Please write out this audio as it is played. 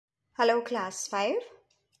Hello class 5,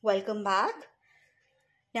 welcome back.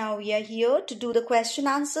 Now we are here to do the question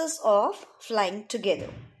answers of Flying Together.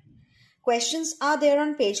 Questions are there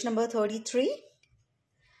on page number 33.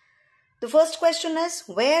 The first question is,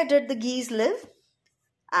 where did the geese live?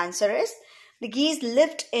 Answer is, the geese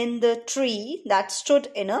lived in the tree that stood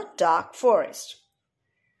in a dark forest.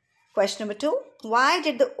 Question number 2, why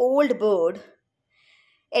did the old bird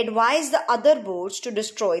advise the other birds to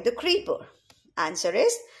destroy the creeper? Answer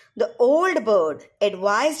is, the old bird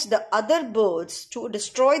advised the other birds to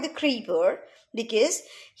destroy the creeper because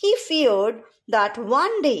he feared that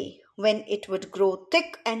one day when it would grow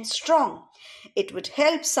thick and strong, it would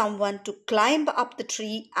help someone to climb up the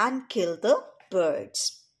tree and kill the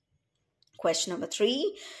birds. Question number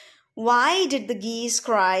 3. Why did the geese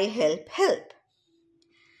cry, help, help?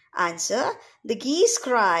 Answer, the geese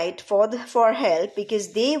cried for help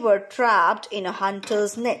because they were trapped in a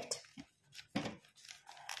hunter's net.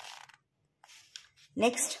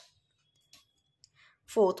 Next,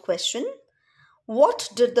 fourth question. What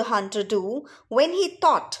did the hunter do when he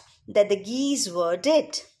thought that the geese were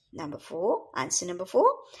dead? Answer number 4.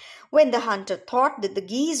 When the hunter thought that the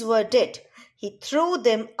geese were dead, he threw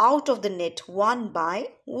them out of the net one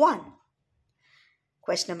by one.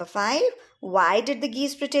 Question number 5. Why did the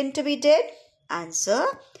geese pretend to be dead? Answer,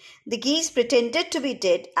 the geese pretended to be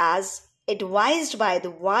dead as advised by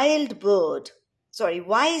the wise bird.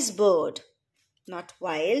 Not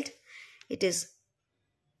wild, it is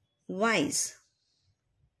wise.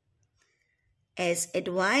 As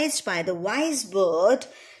advised by the wise bird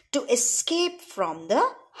to escape from the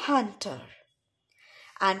hunter.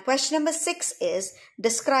 And question number 6 is,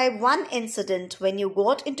 describe one incident when you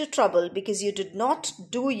got into trouble because you did not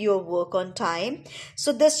do your work on time.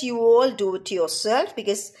 So this you all do it yourself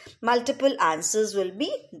because multiple answers will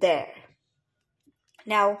be there.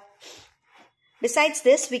 Now, besides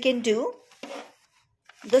this, we can do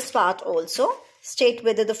this part also. State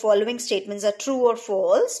whether the following statements are true or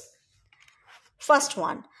false. First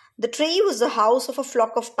one, the tree was the house of a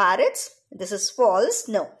flock of parrots. This is false.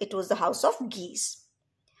 No, it was the house of geese.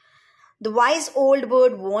 The wise old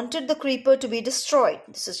bird wanted the creeper to be destroyed.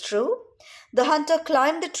 This is true. The hunter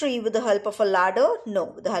climbed the tree with the help of a ladder. No,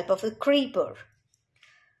 with the help of a creeper.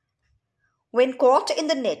 When caught in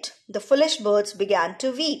the net, the foolish birds began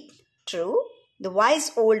to weep. True. The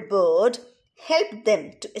wise old bird helped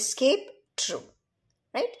them to escape. True.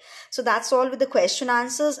 Right? So that's all with the question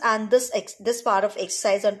answers and this part of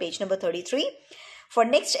exercise on page number 33. For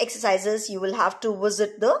next exercises, you will have to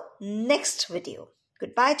visit the next video.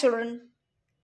 Goodbye, children.